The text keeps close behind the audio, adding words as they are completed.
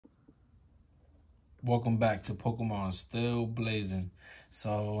Welcome back to Pokemon Still Blazing.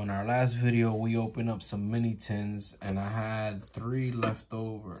 So in our last video, we opened up some mini tins and I had 3 left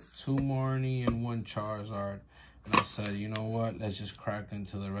over, 2 Marnie and 1 Charizard. And I said, you know what, let's just crack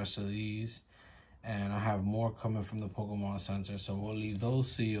into the rest of these. And I have more coming from the Pokemon Center, so we'll leave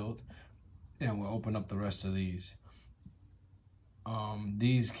those sealed and we'll open up the rest of these.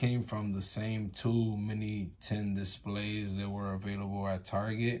 These came from the same 2 mini tin displays that were available at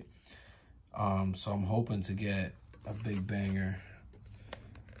Target. So I'm hoping to get a big banger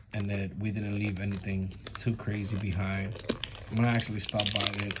and that we didn't leave anything too crazy behind. I'm gonna actually stop by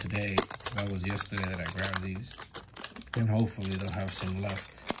there today. That was yesterday that I grabbed these, and hopefully they'll have some left.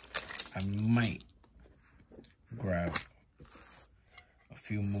 I might grab a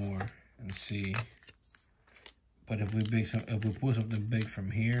few more and see. But if we pull something big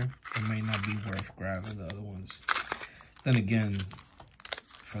from here, it may not be worth grabbing the other ones. Then again,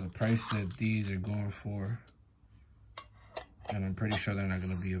 for the price that these are going for, and I'm pretty sure they're not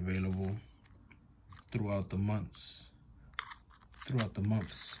going to be available throughout the months.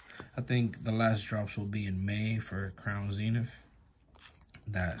 I think the last drops will be in May for Crown Zenith.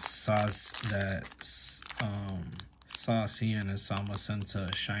 That Saucy and Asama Senta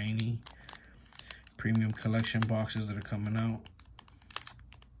Shiny premium collection boxes that are coming out.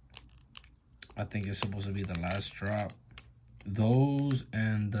 I think it's supposed to be the last drop. Those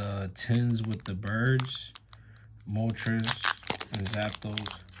and the tins with the birds, Moltres and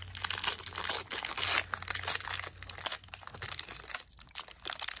Zapdos.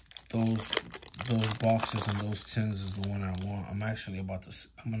 Those boxes and those tins is the one I want. I'm actually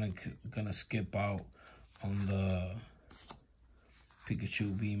gonna skip out on the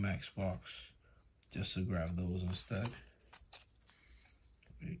Pikachu VMAX box just to grab those instead.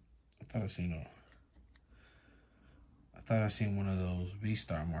 Wait, I thought I seen one of those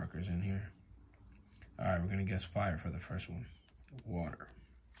V-Star markers in here. Alright, we're gonna guess fire for the first one. Water.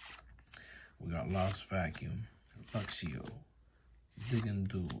 We got Lost Vacuum, Luxio, Diggin'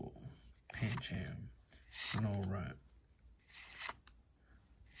 Duel, Pancham, Snorunt,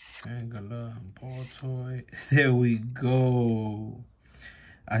 Tangela, and Baltoy. There we go.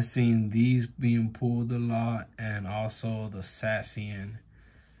 I seen these being pulled a lot, and also the Sassian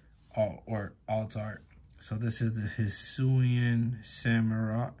or Altart. So this is the Hisuian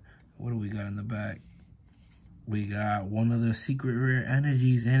Samurott. What do we got in the back? We got one of the secret rare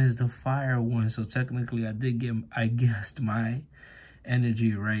energies, and it's the fire one. So technically I guessed my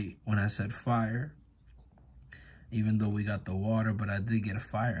energy right when I said fire. Even though we got the water, but I did get a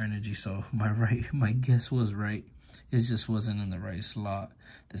fire energy, so my guess was right. It just wasn't in the right slot.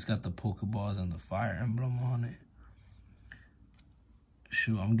 It's got the Pokeballs and the fire emblem on it.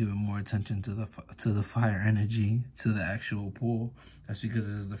 Shoot, I'm giving more attention to the fire energy, to the actual pull. That's because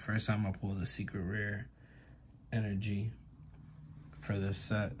this is the first time I pulled the secret rare energy for this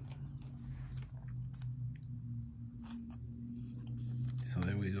set. So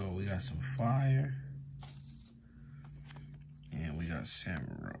there we go. We got some fire. And we got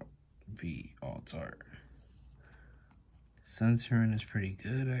Samurai V Altart. Censoring is pretty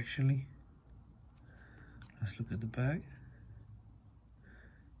good, actually. Let's look at the back.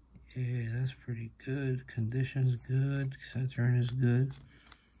 Yeah, that's pretty good. Condition's good. Censoring is good.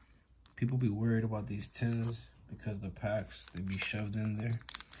 People be worried about these tins because the packs, they be shoved in there.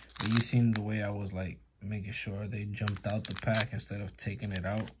 But you seen the way I was like making sure they jumped out the pack instead of taking it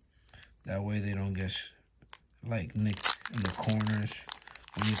out. That way they don't get like nicked in the corners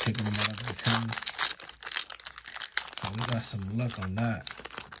when you're taking them out of the tins. So we got some luck on that.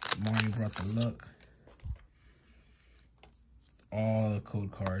 Marnie brought the luck. All the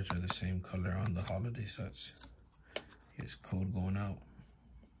code cards are the same color on the holiday sets. Here's code going out.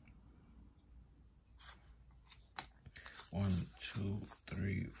 1, 2,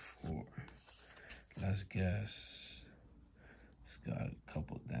 3, 4. Let's guess. It's got a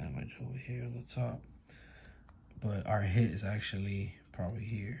couple damage over here on the top. But our hit is actually probably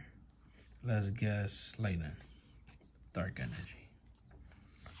here. Let's guess lightning. Dark energy.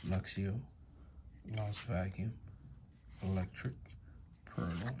 Luxio. Lost Vacuum. Electric.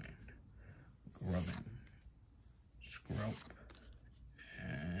 Purloin. Grubbin. Scrub.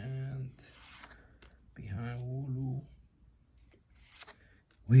 And behind Wooloo,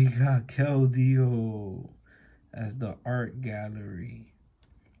 we got Keldeo as the art gallery.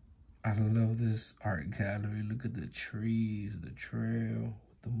 I love this art gallery. Look at the trees, the trail,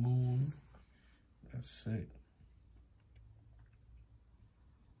 the moon. That's sick.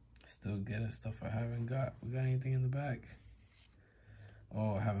 Still getting stuff I haven't got. We got anything in the back?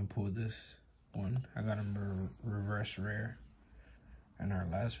 Oh, I haven't pulled this one. I got a reverse rare in our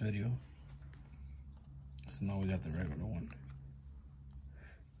last video. So now we got the regular one.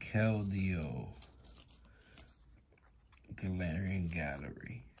 Keldeo. Galarian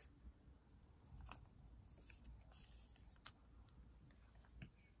Gallery.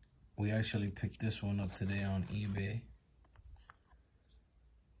 We actually picked this one up today on eBay.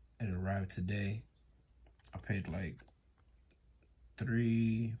 It arrived today. I paid like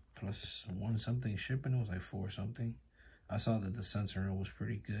 $3 plus 1 something shipping. It was like 4 something. I saw that the Sentinel was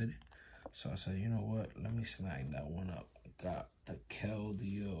pretty good. So I said, you know what? Let me snag that one up. Got the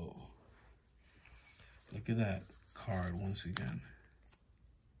Keldeo. Look at that card once again.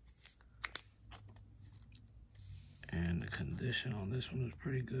 And the condition on this one is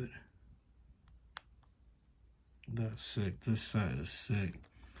pretty good. That's sick. This set is sick.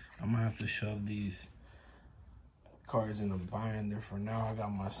 I'm gonna have to shove these cards in a binder. For now, I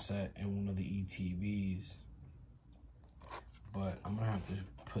got my set in one of the ETBs. But I'm gonna have to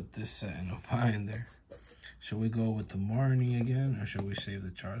put this set in a binder. Should we go with the Marnie again, or should we save the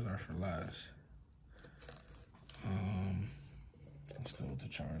Charizard for last? Let's go with the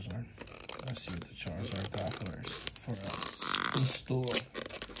Charizard. Let's see what the Charizard got for us in store.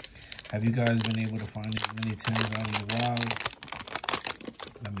 Have you guys been able to find these mini tins out in the wild?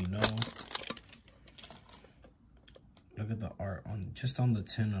 Let me know. Look at the art on just on the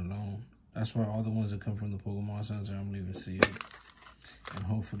tin alone. That's why all the ones that come from the Pokemon Center I'm leaving sealed. And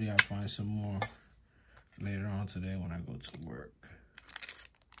hopefully I find some more later on today when I go to work.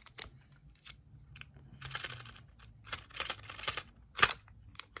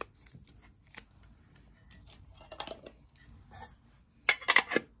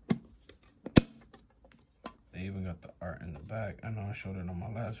 They even got the art in the back. I know I showed it on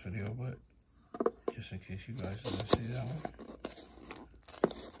my last video, but just in case you guys didn't see that one.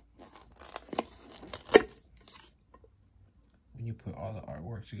 When you put all the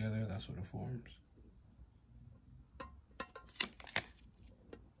artwork together, that's what it forms.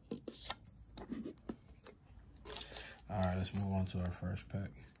 Alright, let's move on to our first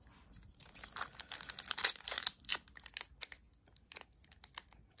pack.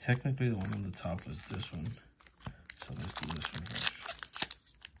 Technically, the one on the top is this one. So let's do this one first.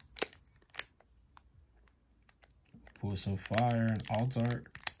 Pull some fire and alt art.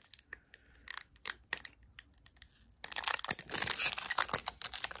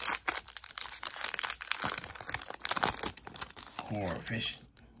 More efficient.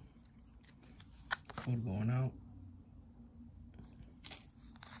 Code going out.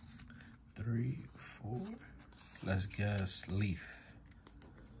 3, 4. Let's guess Leaf.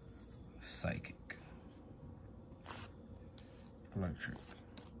 Psychic. Electric.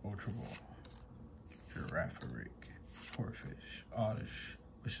 Ultra Ball. Giraffaric. Corphish. Oddish,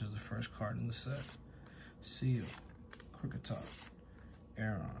 which is the first card in the set. Seal. Cricketot.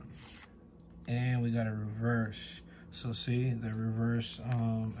 Aeron. And we got a reverse. So see, the reverse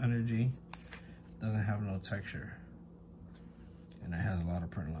energy doesn't have no texture. And it has a lot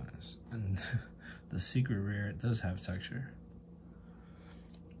of print lines. And the secret rare, it does have texture.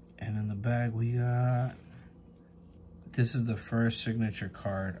 And in the bag we got, this is the first signature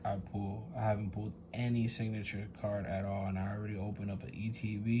card I pull. I haven't pulled any signature card at all. And I already opened up an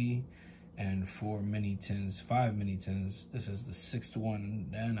ETB and 4 mini tins, 5 mini tins. This is the 6th one.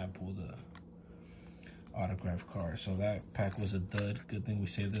 Then I pulled a autograph card. So that pack was a dud. Good thing we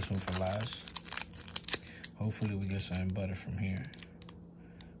saved this one for last. Hopefully we get something better from here.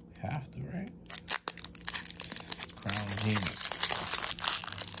 We have to, right? Crown Zenith.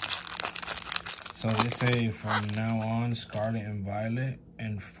 So they say from now on, Scarlet and Violet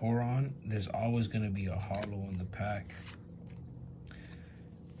and Foron, there's always going to be a holo in the pack.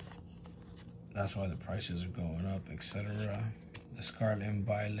 That's why the prices are going up, etc. The Scarlet and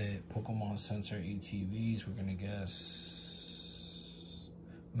Violet Pokemon Center ETBs, we're going to guess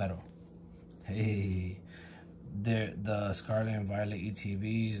Metal. Hey, the Scarlet and Violet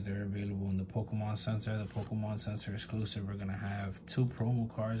ETBs, they're available in the Pokemon Center. The Pokemon Center exclusive, we're going to have 2 promo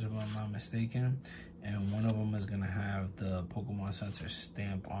cards, if I'm not mistaken. And one of them is going to have the Pokemon Center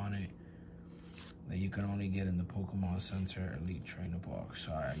stamp on it that you can only get in the Pokemon Center Elite Trainer box.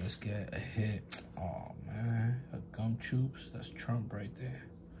 All right, let's get a hit. Oh, man. A Gumchoops. That's Trump right there.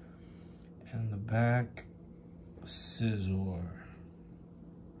 And the back, Scizor.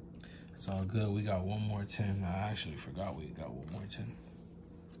 It's all good. We got one more tin. I actually forgot we got one more tin.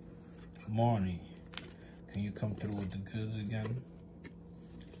 Marnie, can you come through with the goods again?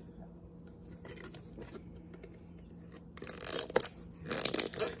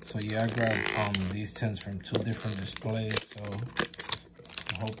 So yeah, I grabbed these tins from 2 different displays. So I'm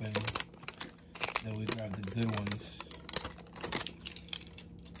hoping that we grab the good ones.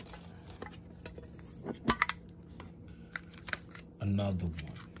 another one.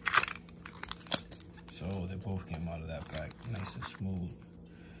 So they both came out of that pack nice and smooth.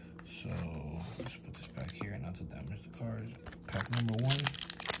 So let's put this back here not to damage the cards. Pack number 1,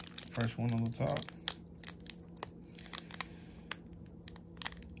 first one on the top.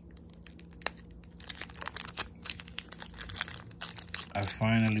 I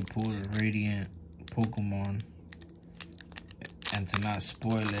finally pulled a Radiant Pokemon, and to not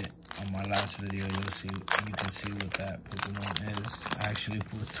spoil it, on my last video, you can see what that Pokemon is. I actually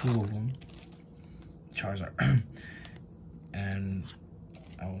pulled 2 of them, Charizard, and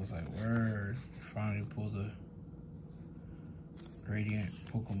I was like, word, finally pulled a Radiant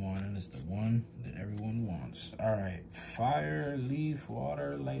Pokemon, and it's the one that everyone wants. All right, Fire, Leaf,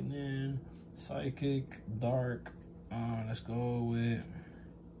 Water, Lightning, Psychic, Dark. Let's go with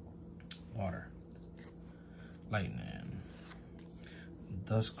Water, Lightning,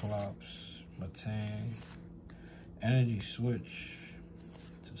 Dusclops, Matang, Energy Switch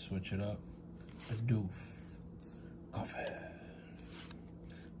to switch it up, Bidoof, Coffee,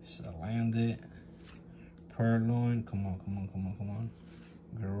 Salandit, Purloin, come on,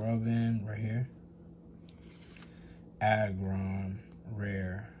 Garubin right here, Aggron,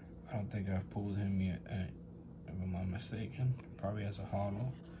 Rare. I don't think I've pulled him yet. If I'm not mistaken, probably as a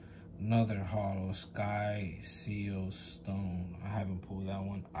holo. Another holo, Sky Seal Stone. I haven't pulled that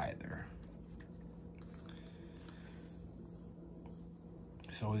one either.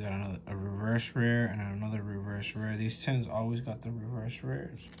 So we got a reverse rare and another reverse rare. These tins always got the reverse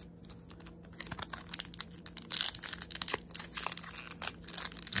rares.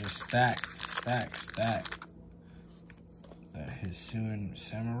 Just stack. That Hisuian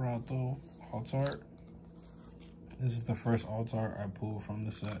Samurott alt art. This is the first alt art I pulled from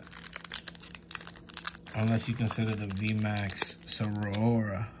the set. Unless you consider the VMAX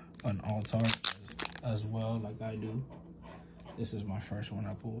Sorora an alt art as well, like I do. This is my first one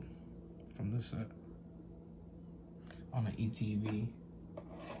I pulled from the set. On an ETB.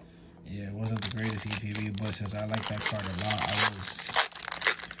 Yeah, it wasn't the greatest ETB, but since I like that card a lot, I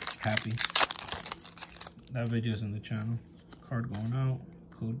was happy. That video's in the channel. Card going out,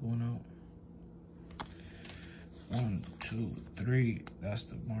 code going out. 1, 2, 3. That's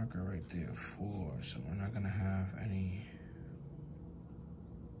the marker right there. 4. So we're not gonna have any.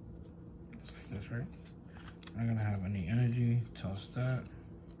 That's right. We're not gonna have any energy. Toss that.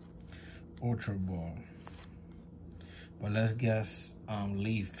 Ultra Ball. But let's guess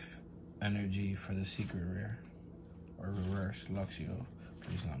Leaf energy for the secret rare or reverse Luxio.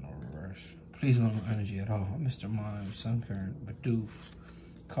 Please not no reverse. Please no energy at all. Mr. Mime, Suncurrent, Bidoof,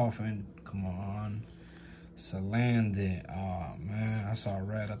 Coffin. Come on. Salandit. Oh man, I saw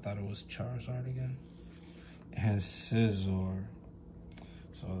red. I thought it was Charizard again. And Scizor.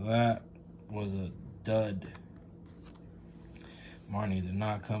 So that was a dud. Marnie did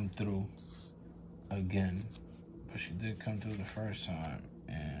not come through again, but she did come through the first time,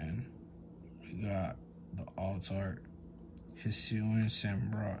 and we got the alt art Hisuian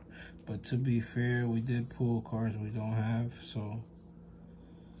Samurott. But to be fair, we did pull cards we don't have, so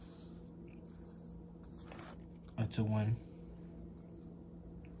it's a win.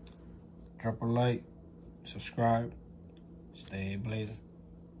 Drop a like, subscribe, stay blazing.